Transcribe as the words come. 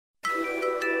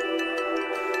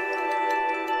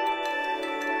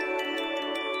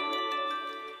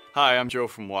Hi, I'm Joe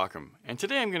from Wacom, and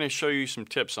today I'm going to show you some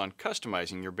tips on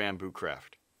customizing your Bamboo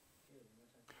craft.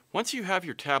 Once you have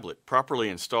your tablet properly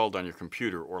installed on your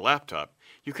computer or laptop,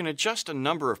 you can adjust a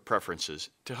number of preferences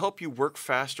to help you work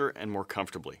faster and more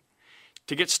comfortably.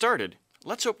 To get started,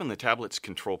 let's open the tablet's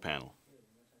control panel.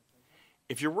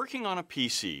 If you're working on a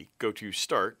PC, go to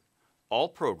Start, All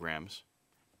Programs,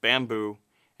 Bamboo,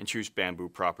 and choose Bamboo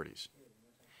Properties.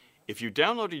 If you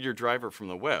downloaded your driver from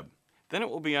the web, then it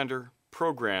will be under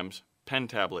Programs, Pen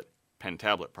Tablet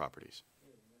Properties.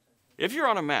 If you're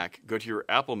on a Mac, go to your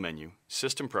Apple menu,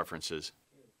 System Preferences,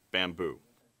 Bamboo.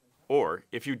 Or,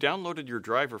 if you downloaded your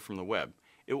driver from the web,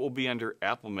 it will be under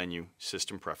Apple menu,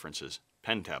 System Preferences,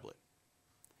 Pen Tablet.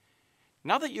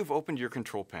 Now that you've opened your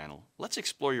control panel, let's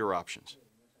explore your options.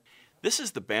 This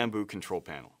is the Bamboo control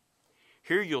panel.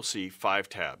 Here you'll see 5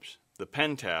 tabs: the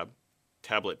Pen tab,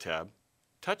 Tablet tab,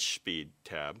 Touch Speed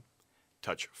tab,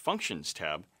 Touch Functions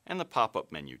tab, and the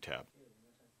Pop-up Menu tab.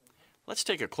 Let's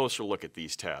take a closer look at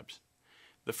these tabs.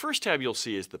 The first tab you'll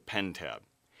see is the Pen tab.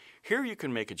 Here you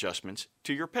can make adjustments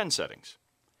to your pen settings.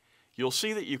 You'll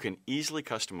see that you can easily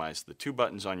customize the 2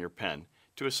 buttons on your pen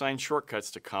to assign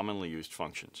shortcuts to commonly used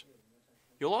functions.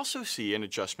 You'll also see an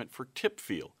adjustment for tip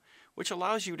feel, which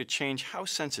allows you to change how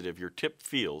sensitive your tip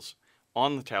feels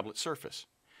on the tablet surface.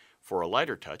 For a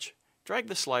lighter touch, drag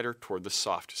the slider toward the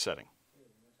soft setting.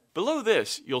 Below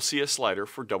this, you'll see a slider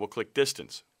for double-click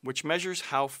distance, which measures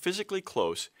how physically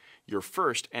close your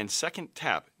first and second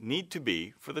tap need to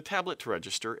be for the tablet to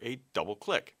register a double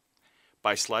click.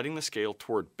 By sliding the scale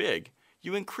toward big,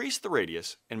 you increase the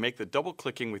radius and make the double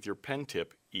clicking with your pen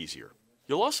tip easier.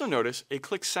 You'll also notice a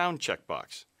click sound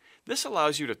checkbox. This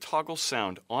allows you to toggle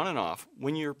sound on and off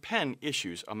when your pen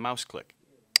issues a mouse click.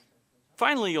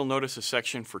 Finally, you'll notice a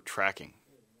section for tracking.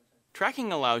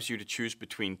 Tracking allows you to choose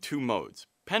between 2 modes: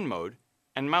 pen mode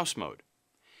and mouse mode.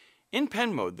 In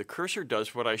pen mode, the cursor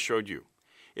does what I showed you.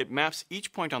 It maps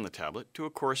each point on the tablet to a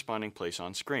corresponding place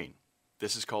on screen.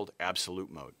 This is called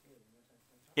absolute mode.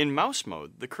 In mouse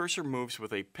mode, the cursor moves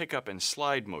with a pick up and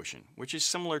slide motion, which is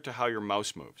similar to how your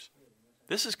mouse moves.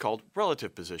 This is called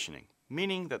relative positioning,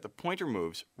 meaning that the pointer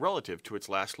moves relative to its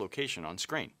last location on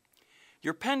screen.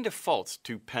 Your pen defaults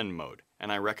to pen mode,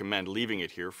 and I recommend leaving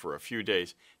it here for a few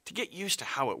days to get used to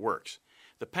how it works.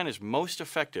 The pen is most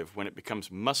effective when it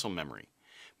becomes muscle memory,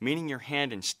 meaning your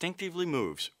hand instinctively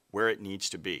moves where it needs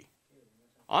to be.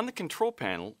 On the control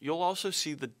panel, you'll also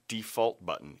see the Default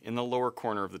button in the lower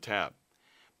corner of the tab.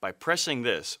 By pressing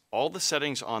this, all the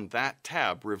settings on that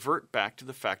tab revert back to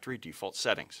the factory default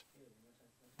settings.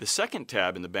 The second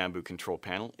tab in the Bamboo control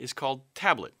panel is called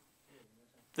Tablet.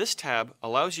 This tab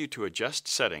allows you to adjust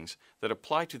settings that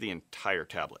apply to the entire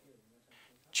tablet.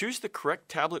 Choose the correct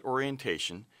tablet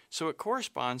orientation so it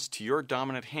corresponds to your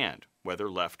dominant hand, whether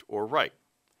left or right.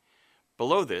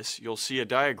 Below this, you'll see a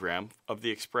diagram of the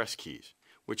express keys,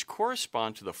 which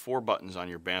correspond to the 4 buttons on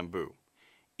your Bamboo.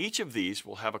 Each of these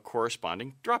will have a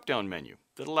corresponding drop-down menu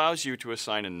that allows you to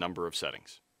assign a number of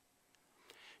settings.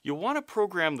 You'll want to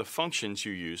program the functions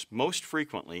you use most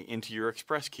frequently into your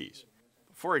express keys.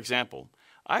 For example,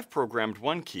 I've programmed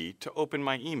one key to open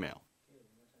my email,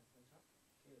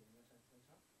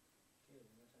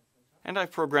 and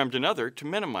I've programmed another to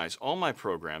minimize all my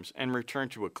programs and return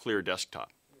to a clear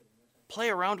desktop. Play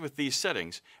around with these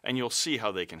settings and you'll see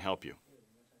how they can help you.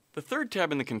 The third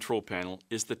tab in the control panel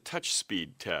is the Touch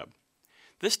Speed tab.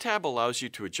 This tab allows you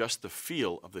to adjust the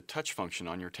feel of the touch function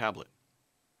on your tablet.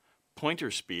 Pointer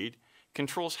speed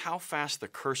controls how fast the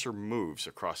cursor moves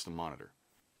across the monitor.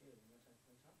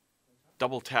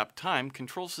 Double tap time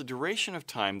controls the duration of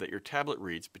time that your tablet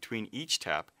reads between each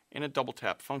tap in a double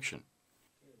tap function.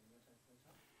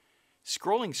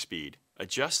 Scrolling speed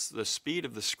adjusts the speed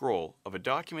of the scroll of a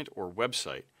document or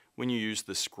website when you use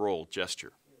the scroll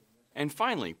gesture. And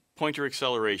finally, pointer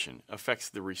acceleration affects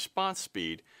the response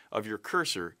speed of your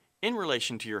cursor in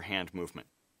relation to your hand movement.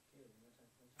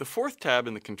 The fourth tab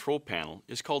in the control panel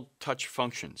is called Touch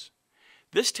Functions.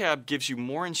 This tab gives you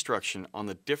more instruction on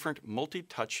the different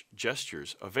multi-touch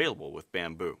gestures available with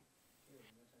Bamboo.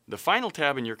 The final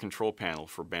tab in your control panel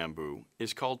for Bamboo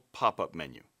is called Pop-up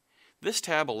Menu. This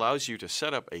tab allows you to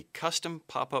set up a custom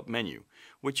pop-up menu,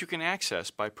 which you can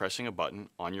access by pressing a button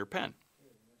on your pen.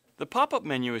 The pop-up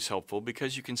menu is helpful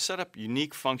because you can set up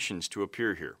unique functions to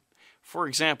appear here. For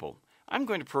example, I'm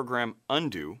going to program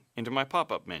Undo into my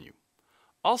pop-up menu.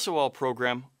 Also, I'll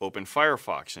program Open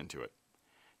Firefox into it.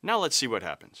 Now let's see what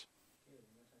happens.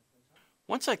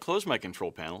 Once I close my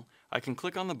control panel, I can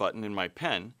click on the button in my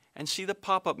pen and see the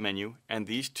pop-up menu and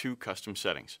these 2 custom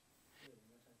settings.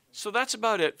 So that's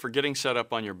about it for getting set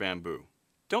up on your Bamboo.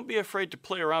 Don't be afraid to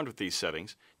play around with these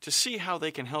settings to see how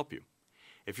they can help you.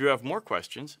 If you have more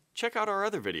questions, check out our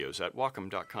other videos at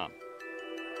Wacom.com.